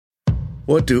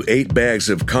What do 8 bags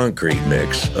of concrete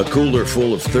mix, a cooler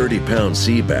full of 30-pound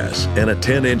sea bass, and a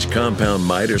 10-inch compound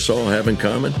miter saw have in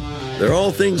common? They're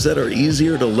all things that are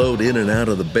easier to load in and out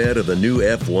of the bed of the new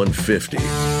F-150.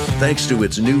 Thanks to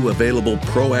its new available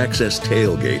Pro Access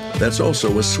tailgate that's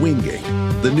also a swing gate.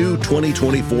 The new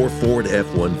 2024 Ford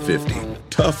F-150.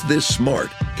 Tough this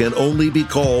smart can only be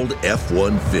called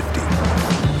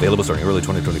F-150. Available starting early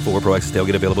 2024. Pro Access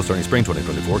tailgate available starting spring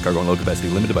 2024. Cargo and load capacity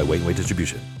limited by weight and weight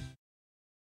distribution.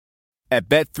 At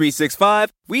Bet365,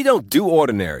 we don't do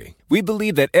ordinary. We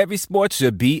believe that every sport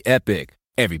should be epic.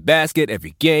 Every basket,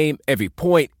 every game, every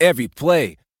point, every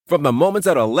play. From the moments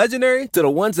that are legendary to the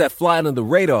ones that fly under the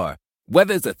radar.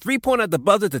 Whether it's a three-pointer at the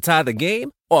buzzer to tie the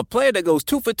game or a player that goes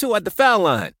 2 for 2 at the foul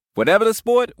line. Whatever the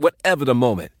sport, whatever the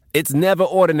moment. It's never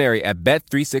ordinary at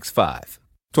Bet365.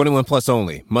 21 plus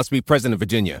only. Must be present in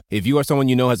Virginia. If you or someone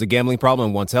you know has a gambling problem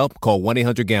and wants help, call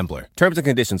 1-800-GAMBLER. Terms and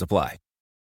conditions apply.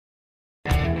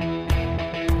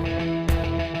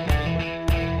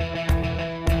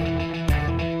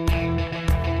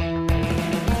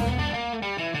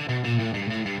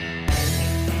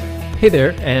 Hey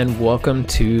there, and welcome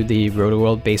to the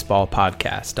Roto-World Baseball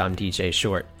Podcast. I'm DJ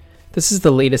Short. This is the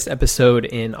latest episode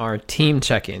in our Team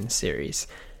Check-In series.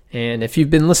 And if you've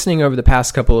been listening over the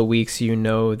past couple of weeks, you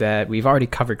know that we've already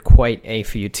covered quite a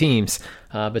few teams.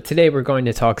 But today we're going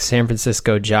to talk San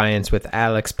Francisco Giants with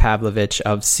Alex Pavlovich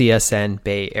of CSN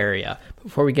Bay Area.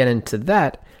 Before we get into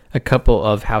that, a couple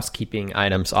of housekeeping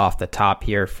items off the top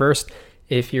here. First,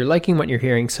 if you're liking what you're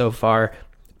hearing so far,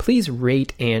 please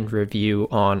rate and review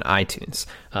on iTunes.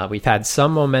 We've had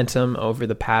some momentum over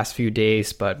the past few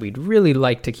days, but we'd really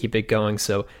like to keep it going,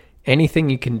 so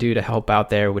anything you can do to help out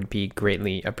there would be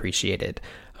greatly appreciated.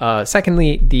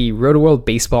 Secondly, the Roto-World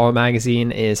Baseball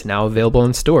magazine is now available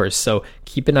in stores, so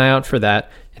keep an eye out for that.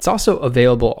 It's also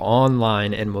available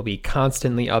online and will be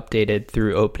constantly updated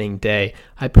through opening day.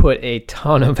 I put a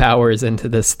ton of hours into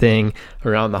this thing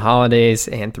around the holidays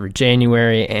and through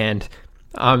January, and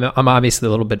I'm obviously a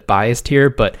little bit biased here,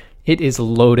 but it is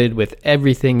loaded with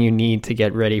everything you need to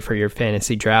get ready for your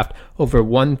fantasy draft. Over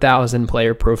 1,000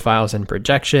 player profiles and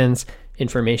projections,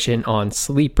 information on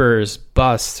sleepers,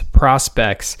 busts,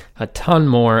 prospects, a ton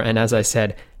more, and as I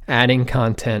said, adding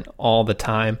content all the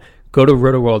time. Go to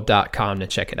rotoworld.com to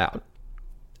check it out.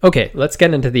 Okay, let's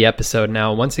get into the episode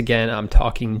now. Once again, I'm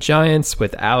talking Giants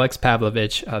with Alex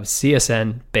Pavlovich of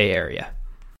CSN Bay Area.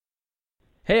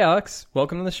 Hey Alex,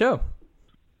 welcome to the show.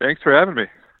 Thanks for having me.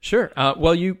 Sure.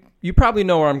 Well, you probably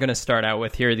know where I'm going to start out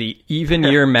with here. The even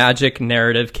year magic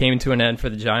narrative came to an end for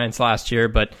the Giants last year,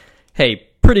 but hey,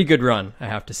 pretty good run, I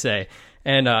have to say.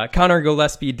 And Connor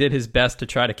Gillespie did his best to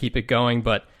try to keep it going,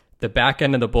 but the back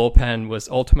end of the bullpen was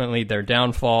ultimately their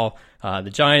downfall. The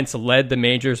Giants led the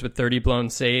majors with 30 blown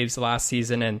saves last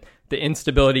season, and the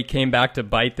instability came back to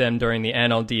bite them during the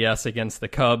NLDS against the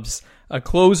Cubs. A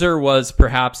closer was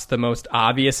perhaps the most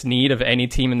obvious need of any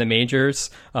team in the majors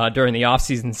during the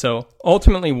offseason, so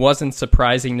ultimately wasn't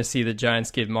surprising to see the Giants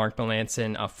give Mark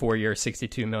Melancon a 4-year,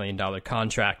 $62 million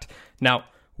contract. Now,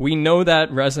 we know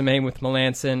that resume with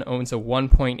Melancon owns a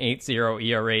 1.80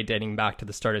 ERA dating back to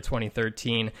the start of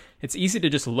 2013. It's easy to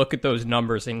just look at those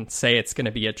numbers and say it's going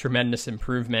to be a tremendous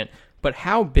improvement, but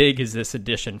how big is this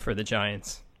addition for the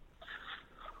Giants?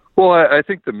 Well, I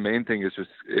think the main thing is just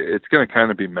it's going to kind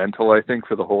of be mental, I think,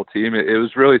 for the whole team. It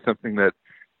was really something that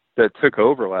took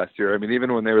over last year. I mean,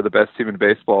 even when they were the best team in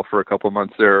baseball for a couple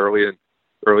months there early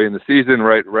in the season,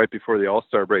 right before the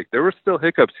All-Star break, there were still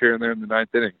hiccups here and there in the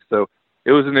ninth inning. So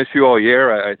it was an issue all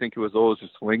year. I think it was always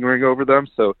just lingering over them.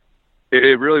 So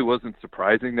it really wasn't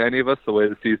surprising to any of us the way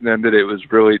the season ended. It was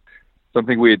really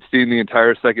something we had seen the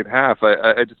entire second half.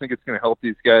 I just think it's going to help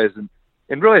these guys and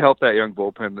really help that young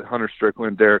bullpen, Hunter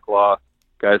Strickland, Derek Law,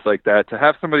 guys like that, to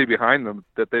have somebody behind them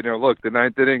that they know, look, the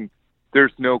ninth inning,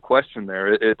 there's no question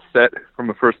there. It's set from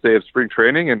the first day of spring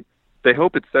training, and they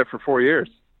hope it's set for 4 years.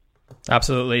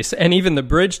 Absolutely. And even the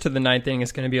bridge to the ninth inning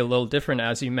is going to be a little different.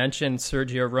 As you mentioned,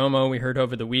 Sergio Romo, we heard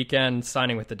over the weekend,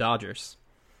 signing with the Dodgers.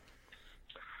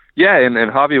 Yeah, and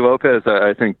Javi Lopez,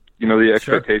 I think, the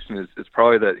expectation is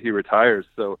probably that he retires.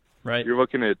 So right. You're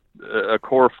looking at a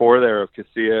core four there of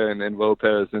Casilla and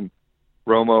Lopez and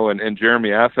Romo and Jeremy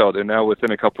Affeldt, and now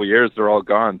within a couple of years, they're all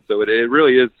gone. So it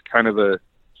really is kind of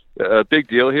a big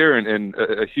deal here and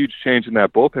a huge change in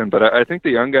that bullpen. But I think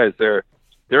the young guys there,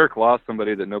 Derek Law,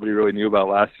 somebody that nobody really knew about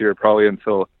last year, probably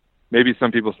until maybe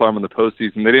some people saw him in the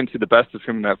postseason. They didn't see the best of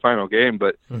him in that final game,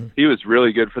 but he was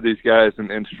really good for these guys,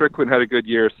 and Strickland had a good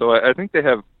year. So I think they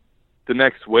have the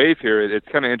next wave here. It's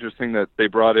kind of interesting that they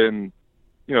brought in,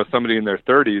 somebody in their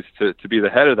 30s to be the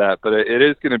head of that, but it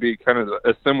is going to be kind of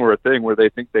a similar thing where they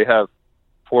think they have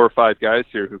 4 or 5 guys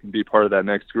here who can be part of that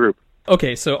next group.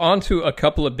 Okay, so on to a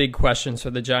couple of big questions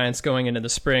for the Giants going into the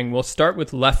spring. We'll start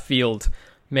with left field.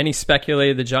 Many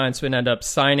speculated the Giants would end up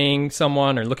signing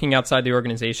someone or looking outside the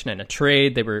organization in a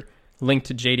trade. They were linked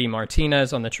to J.D.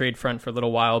 Martinez on the trade front for a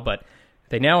little while, but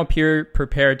they now appear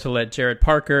prepared to let Jared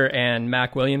Parker and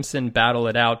Mac Williamson battle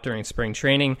it out during spring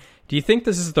training. Do you think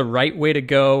this is the right way to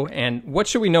go? And what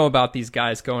should we know about these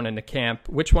guys going into camp?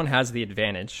 Which one has the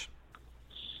advantage?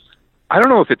 I don't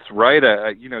know if it's right.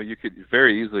 You could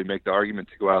very easily make the argument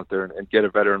to go out there and get a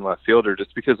veteran left fielder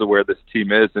just because of where this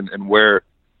team is and where,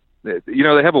 they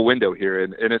have a window here.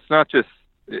 And it's not just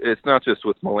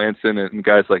with Melanson and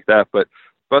guys like that, but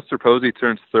Buster Posey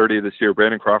turns 30 this year.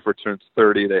 Brandon Crawford turns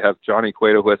 30. They have Johnny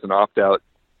Cueto, who has an opt-out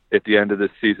at the end of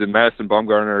this season. Madison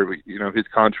Bumgarner, his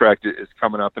contract is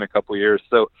coming up in a couple of years.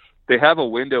 So they have a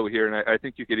window here, and I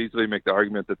think you could easily make the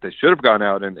argument that they should have gone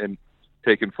out and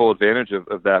taken full advantage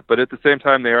of that. But at the same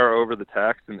time, they are over the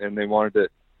tax, and they wanted to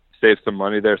save some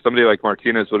money there. Somebody like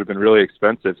Martinez would have been really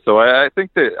expensive. So I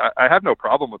think that I have no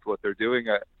problem with what they're doing.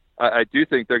 I do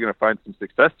think they're going to find some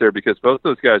success there because both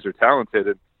those guys are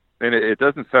talented, and it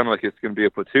doesn't sound like it's going to be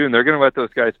a platoon. They're going to let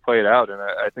those guys play it out, and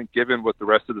I think given what the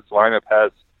rest of this lineup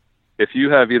has, if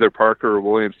you have either Parker or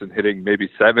Williamson hitting maybe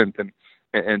 7th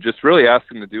and just really ask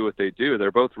them to do what they do,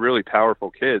 they're both really powerful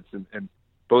kids, and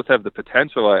both have the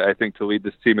potential, I think, to lead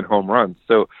this team in home runs.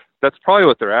 So that's probably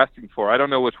what they're asking for. I don't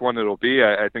know which one it'll be.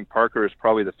 I think Parker is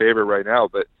probably the favorite right now,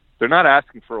 but they're not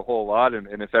asking for a whole lot. And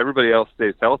if everybody else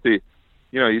stays healthy,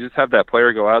 you just have that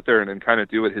player go out there and kind of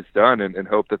do what he's done and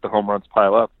hope that the home runs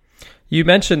pile up. You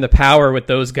mentioned the power with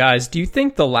those guys. Do you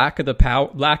think the lack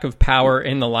of power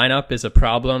in the lineup is a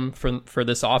problem for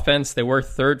this offense? They were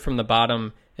 3rd from the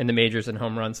bottom in the majors in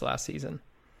home runs last season.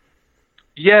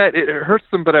 Yeah, it hurts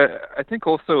them, but I think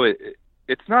also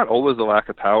it's not always a lack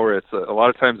of power. It's a lot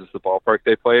of times it's the ballpark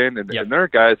they play in, and there are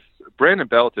guys. Brandon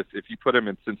Belt, if you put him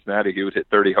in Cincinnati, he would hit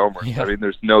 30 homers. Yeah. I mean,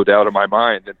 there's no doubt in my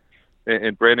mind.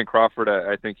 And Brandon Crawford,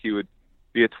 I think he would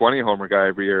be a 20 homer guy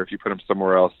every year if you put him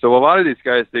somewhere else. So a lot of these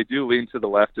guys, they do lean to the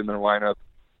left in their lineup.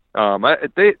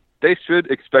 They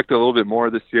should expect a little bit more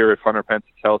this year if Hunter Pence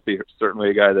is healthy.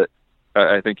 Certainly a guy that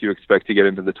I think you expect to get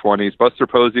into the 20s. Buster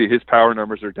Posey, his power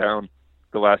numbers are down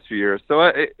the last few years. So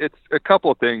it's a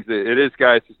couple of things. It is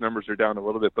guys whose numbers are down a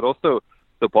little bit, but also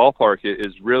the ballpark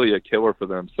is really a killer for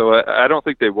them. So I don't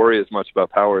think they worry as much about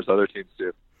power as other teams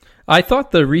do. I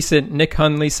thought the recent Nick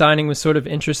Hundley signing was sort of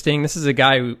interesting. This is a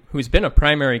guy who's been a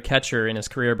primary catcher in his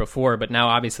career before, but now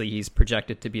obviously he's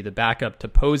projected to be the backup to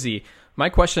Posey. My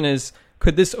question is,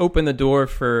 could this open the door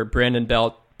for Brandon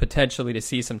Belt potentially to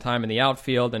see some time in the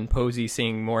outfield and Posey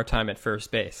seeing more time at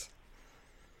first base?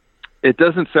 It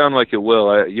doesn't sound like it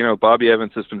will. Bobby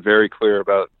Evans has been very clear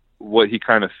about what he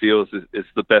kind of feels is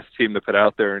the best team to put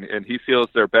out there, and he feels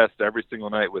their best every single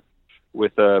night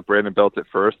with Brandon Belt at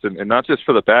first, and not just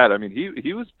for the bat. I mean,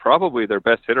 he was probably their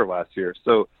best hitter last year,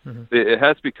 so it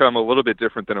has become a little bit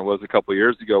different than it was a couple of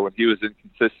years ago when he was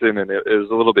inconsistent, and it was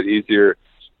a little bit easier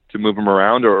to move him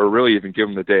around or really even give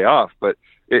him the day off. But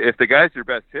if the guy's your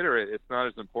best hitter, it's not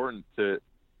as important to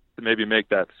maybe make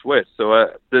that switch.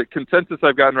 So the consensus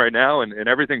I've gotten right now, and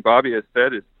everything Bobby has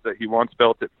said, is that he wants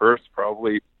Belt at first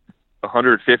probably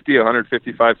 150,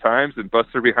 155 times, and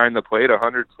Buster behind the plate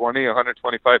 120,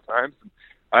 125 times. And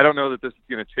I don't know that this is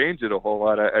going to change it a whole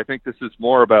lot. I think this is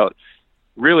more about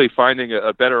really finding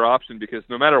a better option, because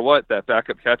no matter what, that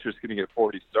backup catcher is going to get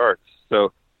 40 starts.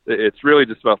 So it's really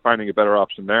just about finding a better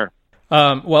option there.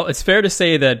 Well, it's fair to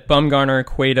say that Bumgarner,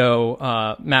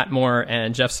 Cueto, Matt Moore,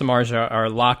 and Jeff Samardzija are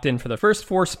locked in for the first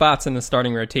 4 spots in the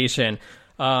starting rotation.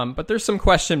 But there's some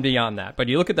question beyond that. But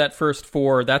you look at that first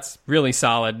 4, that's really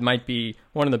solid. Might be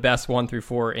one of the best 1 through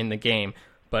 4 in the game.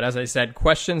 But as I said,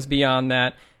 questions beyond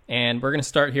that. And we're going to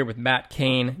start here with Matt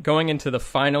Cain going into the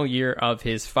final year of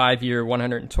his 5-year,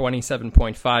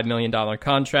 $127.5 million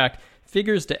contract.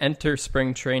 Figures to enter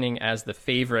spring training as the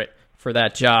favorite for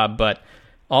that job, but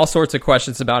all sorts of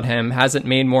questions about him. Hasn't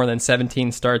made more than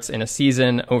 17 starts in a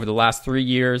season over the last 3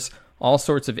 years. All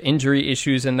sorts of injury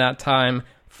issues in that time.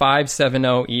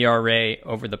 5.70 ERA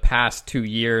over the past 2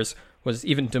 years. Was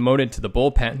even demoted to the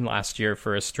bullpen last year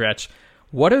for a stretch.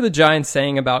 What are the Giants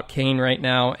saying about Cain right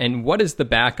now, and what is the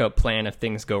backup plan if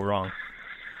things go wrong?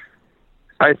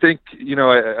 I think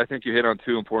I think you hit on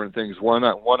 2 important things. One,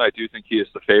 I do think he is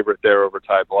the favorite there over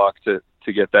Ty Block to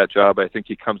get that job. I think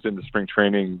he comes into spring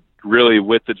training really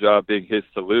with the job being his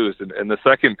to lose. And the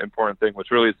second important thing,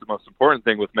 which really is the most important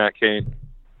thing with Matt Cain,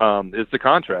 is the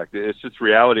contract. It's just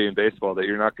reality in baseball that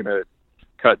you're not going to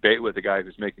cut bait with a guy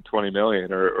who's making $20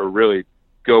 million or really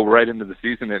go right into the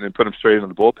season and put him straight into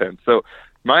the bullpen. So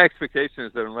my expectation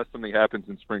is that unless something happens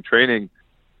in spring training,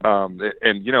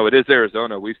 and you know, it is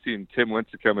Arizona, we've seen Tim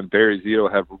Lincecum and Barry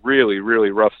Zito have really,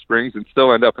 really rough springs and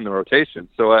still end up in the rotation.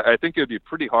 So I think it would be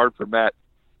pretty hard for Matt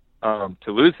to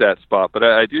lose that spot. But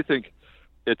I do think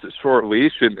it's a short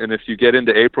leash, and if you get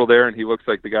into April there and he looks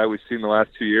like the guy we've seen the last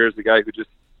 2 years, the guy who just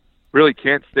really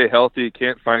can't stay healthy,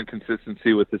 can't find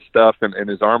consistency with his stuff and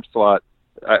his arm slot,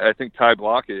 I think Ty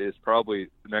Blach is probably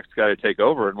the next guy to take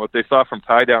over. And what they saw from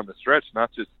Ty down the stretch,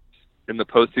 not just in the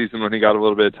postseason when he got a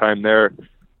little bit of time there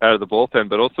out of the bullpen,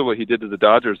 but also what he did to the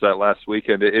Dodgers that last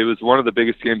weekend. It was one of the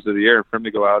biggest games of the year for him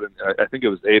to go out, and I think it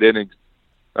was 8 innings.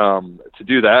 To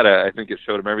do that, I think it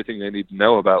showed him everything they need to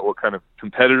know about what kind of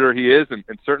competitor he is, and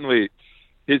certainly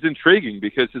he's intriguing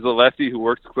because he's a lefty who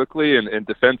works quickly and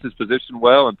defends his position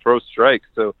well and throws strikes.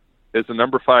 So as a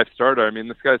number 5 starter, I mean,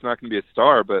 this guy's not going to be a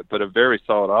star, but a very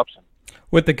solid option.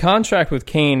 With the contract with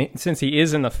Cain, since he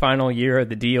is in the final year of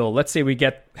the deal, let's say we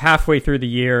get halfway through the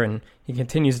year and he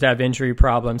continues to have injury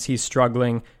problems, he's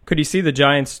struggling. Could you see the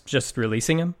Giants just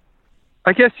releasing him?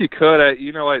 I guess you could.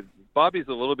 Bobby's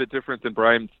a little bit different than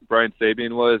Brian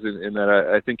Sabean was in that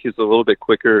I think he's a little bit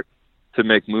quicker to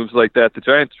make moves like that. The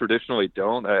Giants traditionally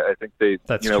don't. I think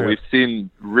That's true. We've seen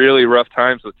really rough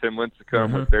times with Tim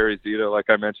Lincecum, with Barry Zito, like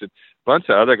I mentioned, a bunch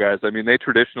of other guys. I mean, they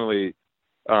traditionally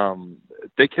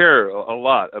they care a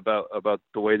lot about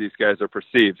the way these guys are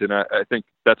perceived, and I think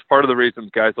that's part of the reason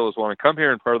guys always want to come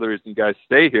here, and part of the reason guys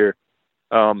stay here.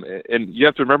 And you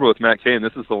have to remember with Matt Cain,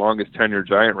 this is the longest tenured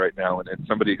Giant right now, and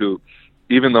somebody who,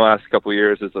 even the last couple of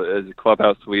years, is a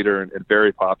clubhouse leader and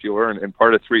very popular and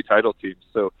part of 3 title teams.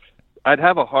 So I'd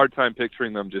have a hard time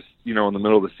picturing them just, in the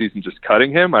middle of the season, just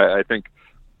cutting him. I think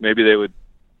maybe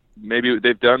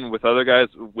they've done with other guys.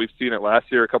 We've seen it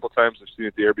last year a couple of times. We've seen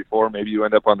it the year before. Maybe you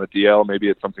end up on the DL. Maybe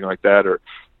it's something like that, or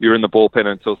you're in the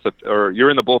bullpen or you're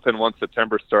in the bullpen once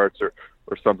September starts or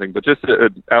something. But just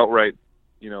an outright,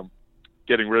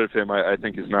 getting rid of him, I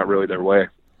think is not really their way.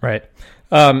 Right.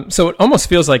 So it almost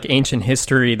feels like ancient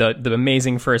history, the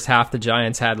amazing first half the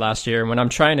Giants had last year. And when I'm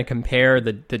trying to compare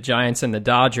the Giants and the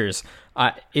Dodgers,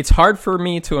 it's hard for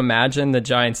me to imagine the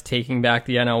Giants taking back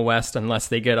the NL West unless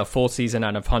they get a full season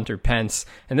out of Hunter Pence.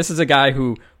 And this is a guy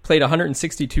who played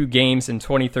 162 games in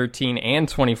 2013 and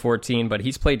 2014, but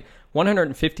he's played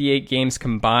 158 games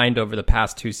combined over the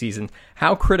past 2 seasons.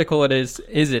 How critical is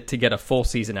it to get a full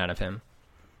season out of him?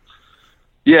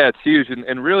 Yeah, it's huge.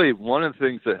 And really, one of the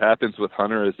things that happens with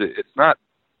Hunter is it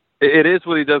is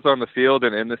what he does on the field.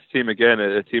 And this team, again,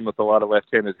 a team with a lot of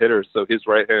left-handed hitters, so his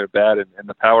right-handed bat and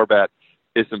the power bat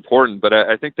is important. But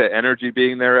I think the energy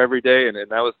being there every day, and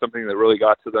that was something that really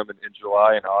got to them in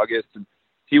July and August. And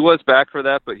he was back for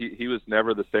that, but he was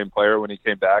never the same player when he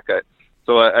came back.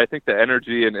 So I think the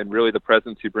energy and really the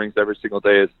presence he brings every single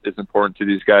day is important to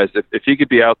these guys. If he could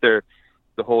be out there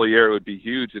the whole year, it would be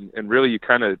huge. And really,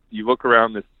 you look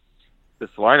around this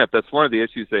lineup. That's one of the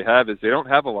issues they have is they don't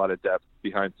have a lot of depth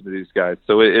behind some of these guys.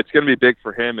 So it's going to be big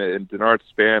for him and Denard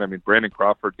Span. I mean, Brandon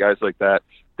Crawford, guys like that.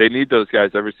 They need those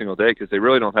guys every single day because they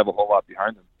really don't have a whole lot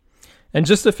behind them. And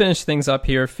just to finish things up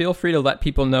here, feel free to let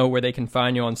people know where they can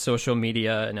find you on social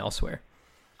media and elsewhere.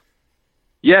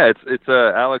 Yeah, it's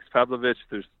Alex Pavlovich.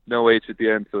 There's no H at the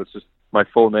end, so it's just my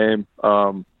full name.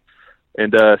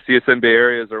 And CSN Bay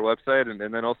Area is our website, and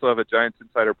then also have a Giants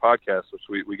Insider podcast, which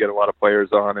we get a lot of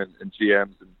players on and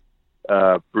GMs, and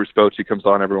Bruce Bochy comes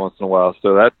on every once in a while.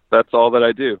 So that's all that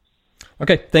I do.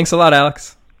 Okay, thanks a lot,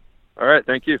 Alex. All right,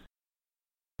 thank you.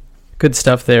 Good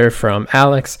stuff there from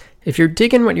Alex. If you're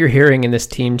digging what you're hearing in this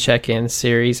Team Check-In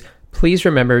series, please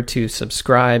remember to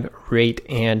subscribe, rate,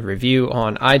 and review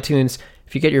on iTunes.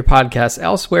 If you get your podcasts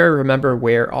elsewhere, remember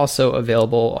we're also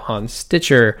available on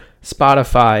Stitcher,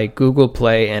 Spotify, Google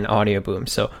Play, and Audio Boom.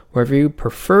 So wherever you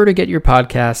prefer to get your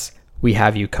podcasts, we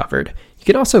have you covered. You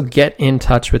can also get in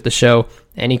touch with the show.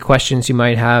 Any questions you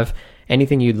might have,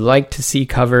 anything you'd like to see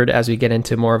covered as we get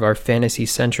into more of our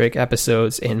fantasy-centric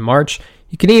episodes in March,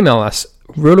 you can email us,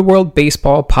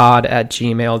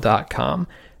 rotoworldbaseballpod@gmail.com.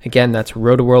 Again, that's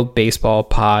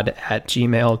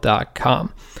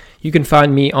rotoworldbaseballpod@gmail.com. You can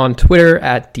find me on Twitter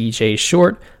at DJ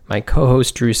Short. My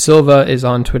co-host Drew Silva is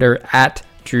on Twitter at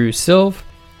Drew Silv.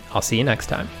 I'll see you next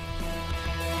time.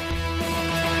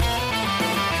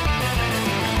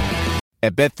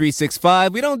 At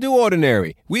Bet365, we don't do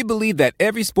ordinary. We believe that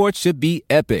every sport should be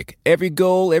epic. Every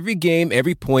goal, every game,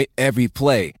 every point, every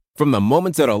play. From the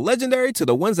moments that are legendary to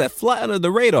the ones that fly under the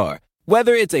radar.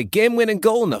 Whether it's a game-winning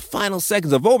goal in the final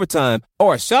seconds of overtime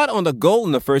or a shot on the goal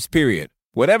in the first period.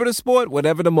 Whatever the sport,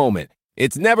 whatever the moment.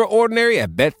 It's never ordinary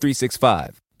at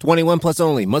Bet365. 21 plus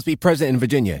only. Must be present in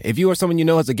Virginia. If you or someone you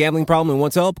know has a gambling problem and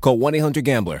wants help, call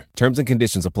 1-800-GAMBLER. Terms and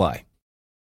conditions apply.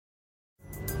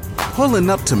 Pulling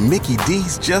up to Mickey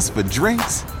D's just for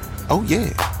drinks? Oh yeah,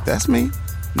 that's me.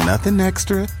 Nothing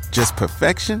extra, just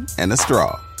perfection and a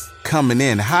straw. Coming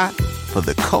in hot for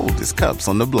the coldest cups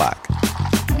on the block.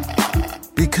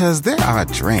 Because there are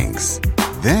drinks.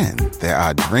 Then there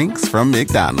are drinks from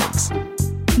McDonald's.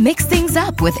 Mix things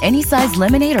up with any size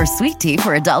lemonade or sweet tea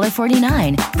for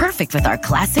 $1.49. Perfect with our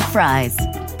classic fries.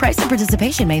 Price and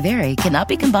participation may vary. Cannot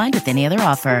be combined with any other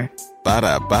offer.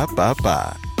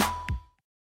 Ba-da-ba-ba-ba.